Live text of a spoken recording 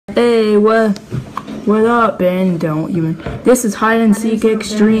Hey, what up, Ben? Don't even. This is hide and seek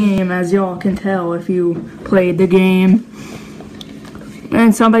extreme, as y'all can tell if you played the game.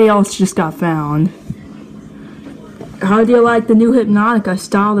 And somebody else just got found. How do you like the new Hypnotic? I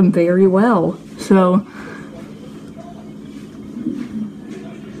styled them very well. So,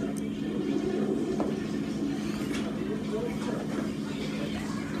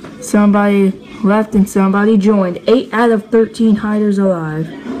 somebody left and somebody joined. 8 out of 13 hiders alive.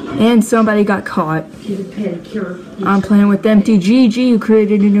 And somebody got caught. I'm playing with MTGG, who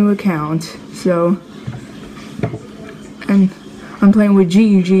created a new account. So, and I'm playing with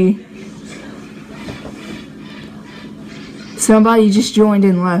GG. Somebody just joined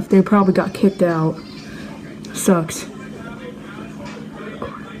and left. They probably got kicked out. Sucks.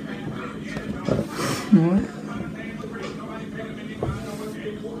 What?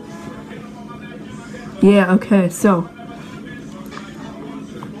 Yeah, okay, so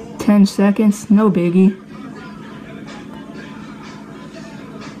 10 seconds, no biggie.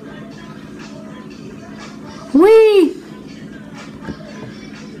 Whee!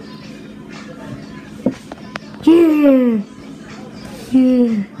 Yeah!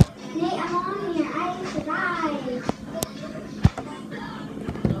 Yeah! Nate, I'm on here. I survived.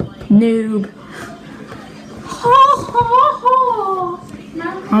 Noob.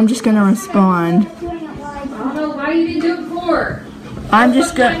 I'm just gonna respond. I don't know why you didn't do it before. I'm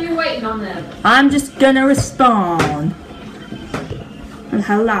just gonna. You're waiting on them. I'm just gonna respond.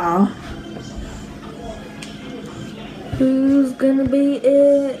 Hello. Who's gonna be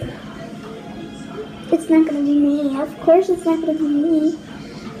it? It's not gonna be me. Of course it's not gonna be me.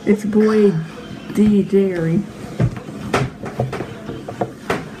 It's boy D Jerry.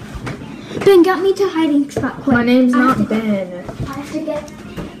 Ben got me to hiding spot quick. My name's not Ben. I have to get...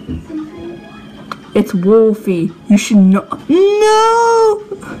 It's Wolfie. You should know. No!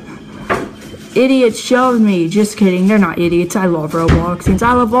 Idiots shoved me. Just kidding. They're not idiots. I love Robloxians.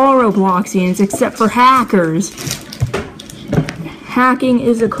 I love all Robloxians except for hackers. Hacking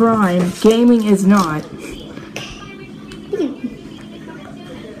is a crime. Gaming is not.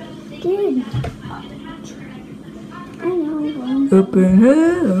 Good. I know. Open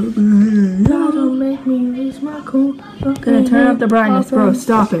it. Don't make me lose my cool. Gonna turn up the brightness, bro.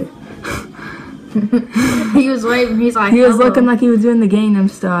 Stop it. He was waiting. He's like, He was looking like he was doing the Gangnam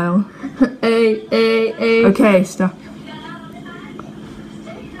style. Hey. Okay, stop.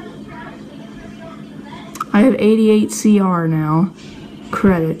 I have 88 CR now.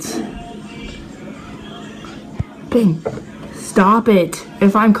 Credits. Ben, stop it.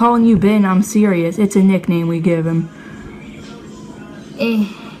 If I'm calling you Ben, I'm serious. It's a nickname we give him.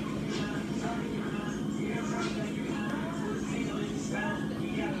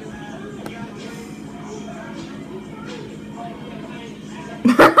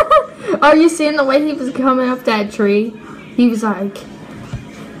 Are you seeing the way he was coming up that tree? He was like,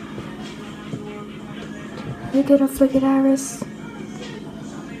 pick it up, look at Iris.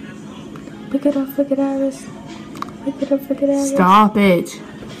 Pick it up, look at Iris. Pick it up, look at Iris. Stop it.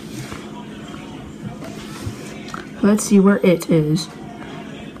 Let's see where it is.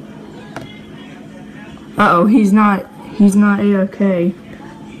 Uh-oh, he's not AFK.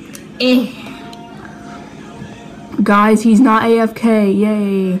 Guys, he's not AFK.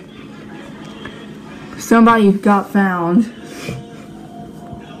 Yay. Somebody got found.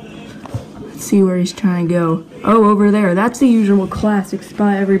 Let's see where he's trying to go. Oh, over there. That's the usual classic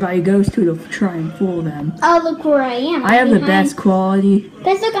spot everybody goes to try and fool them. Oh, look where I am. I have the best quality.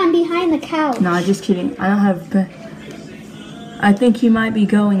 Guys, look, I'm behind the couch. No, just kidding. I don't have... I think he might be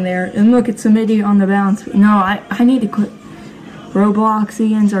going there. And look, it's an idiot on the bounce. No, I need to quit.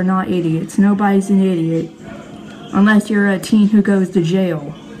 Robloxians are not idiots. Nobody's an idiot. Unless you're a teen who goes to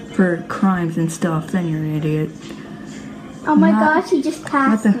jail for crimes and stuff, then you're an idiot. Oh my gosh, he just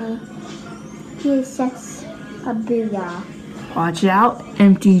passed me. He is such a booyah. Watch out,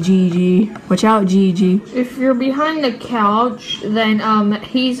 empty GG. Watch out, GG. if you're behind the couch, then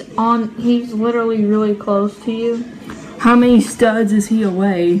he's literally really close to you. How many studs is he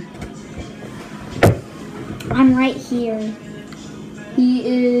away? I'm right here. He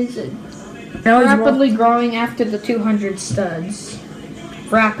is rapidly growing after the 200 studs.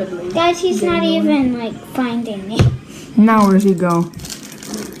 Rapidly. Guys, he's not even, like, finding me. Now where's he go?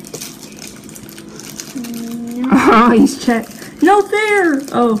 No. Oh, he's checked. No fair!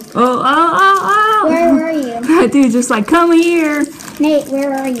 Oh. Where are you? That dude's just like, come here! Nate,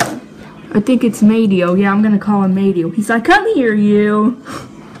 where are you? I think it's Madio. Yeah, I'm gonna call him Madio. He's like, come here, you!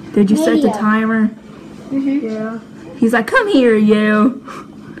 Did you set the Madio. timer? Mm-hmm. Yeah. He's like, come here, you!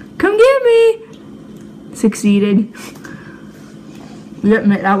 Come get me! Succeeded. Yep,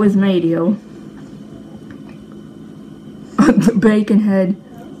 that was Madio. The bacon head.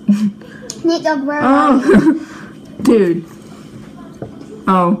 Nick, where are you? Oh, dude.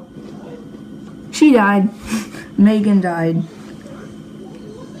 Oh. She died. Megan died.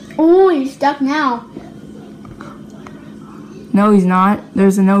 Oh, you're stuck now. No, he's not.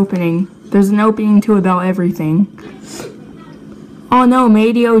 There's an opening. There's an opening to about everything. Oh no,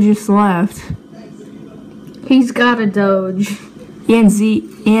 Madio just left. He's got a doge.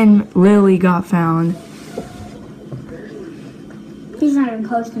 And Lily got found. He's not even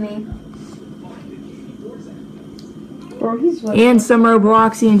close to me. Bro, he's like, And some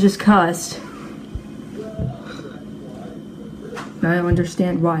Robloxian just cussed. I don't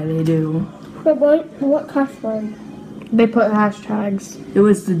understand why they do. But what cuss word? they put hashtags. It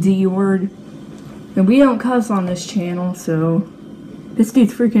was the D word. And we don't cuss on this channel, so... This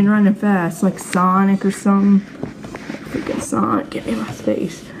dude's freaking running fast, like Sonic or something. Freaking Sonic, get me in my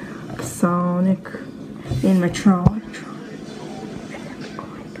face. Sonic animatronic.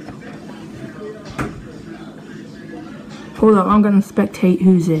 Hold up, I'm gonna spectate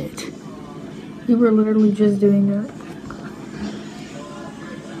who's it. You were literally just doing that.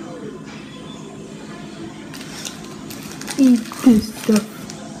 Eat this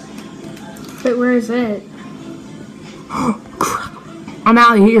stuff. Wait, where is it? I'm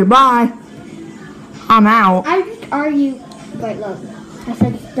out of here, bye. I'm out. I just argue. Wait, look. I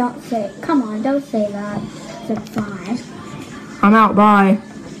said, don't say. Come on, don't say that. I said, fine. I'm out, bye.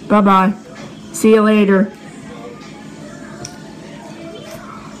 Bye-bye. See you later.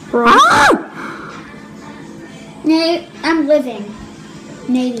 Bro. Ah! Nate, I'm living.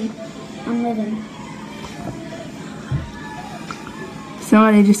 Navy, I'm living.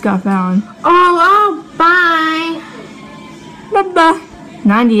 Somebody just got found. Oh, bye. Bye-bye.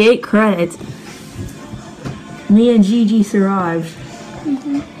 98 credits. Me and Gigi survived.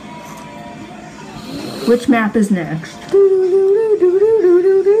 Which map is next?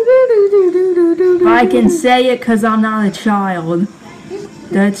 I can say it because I'm not a child.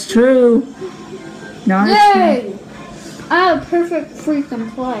 That's true. Not a child. Yay! I have a perfect freaking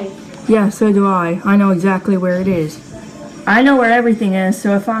play. Yeah, so do I. I know exactly where it is. I know where everything is,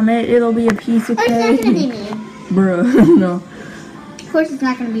 so if I'm it, it'll be a piece of It's not cake. gonna be me. Bruh, no. Of course, it's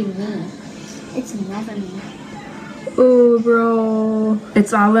not gonna be me. It's never me. Oh, bro.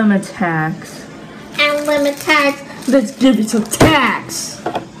 It's unlimited tax. Unlimited. Let's give it some tax.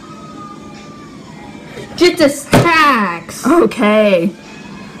 Get this tax. Okay.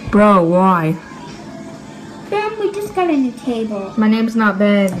 Bro, why? Ben, we just got a new table. My name's not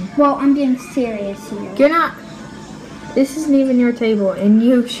Ben. Well, I'm being serious here. You're not. This isn't even your table, and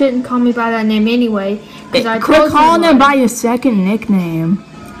you shouldn't call me by that name anyway. Because I Quit told you calling him one. by your second nickname.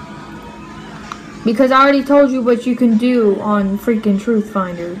 Because I already told you what you can do on freaking Truth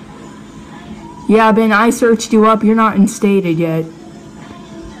Finder. Yeah, Ben, I searched you up. You're not instated yet.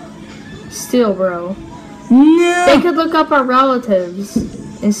 Still, bro. No. They could look up our relatives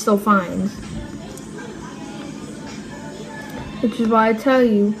and still find. Which is why I tell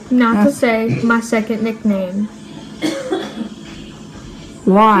you not to say my second nickname.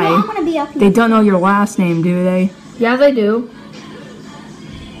 Why? No, I'm gonna be up here. They don't know your last name, do they? Yeah, they do.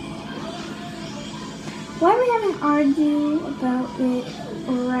 Why are we having argue about it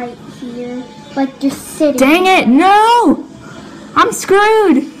right here? Like just sitting. Dang it! No! I'm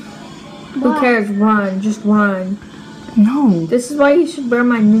screwed! Who cares? Run. Just run. No. This is why you should wear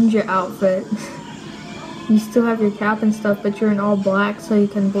my ninja outfit. You still have your cap and stuff, but you're in all black so you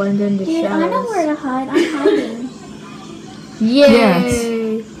can blend into Dude, shadows. I know where to hide. I'm hiding.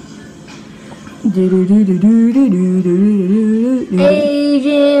 Yay!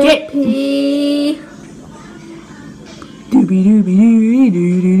 Agent Get- P.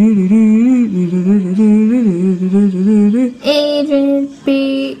 Agent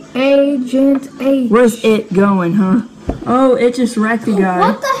B. Agent A. Where's it going, huh? Oh, it just wrecked the guy.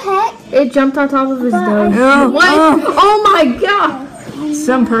 What the heck? It jumped on top of his dog. Oh, What? oh. Oh my god!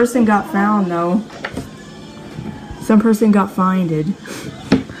 Some person got found, though. Some person got finded.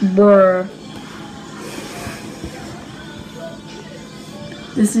 Bruh.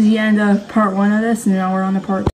 This is the end of part 1 of this, and now we're on to part 2.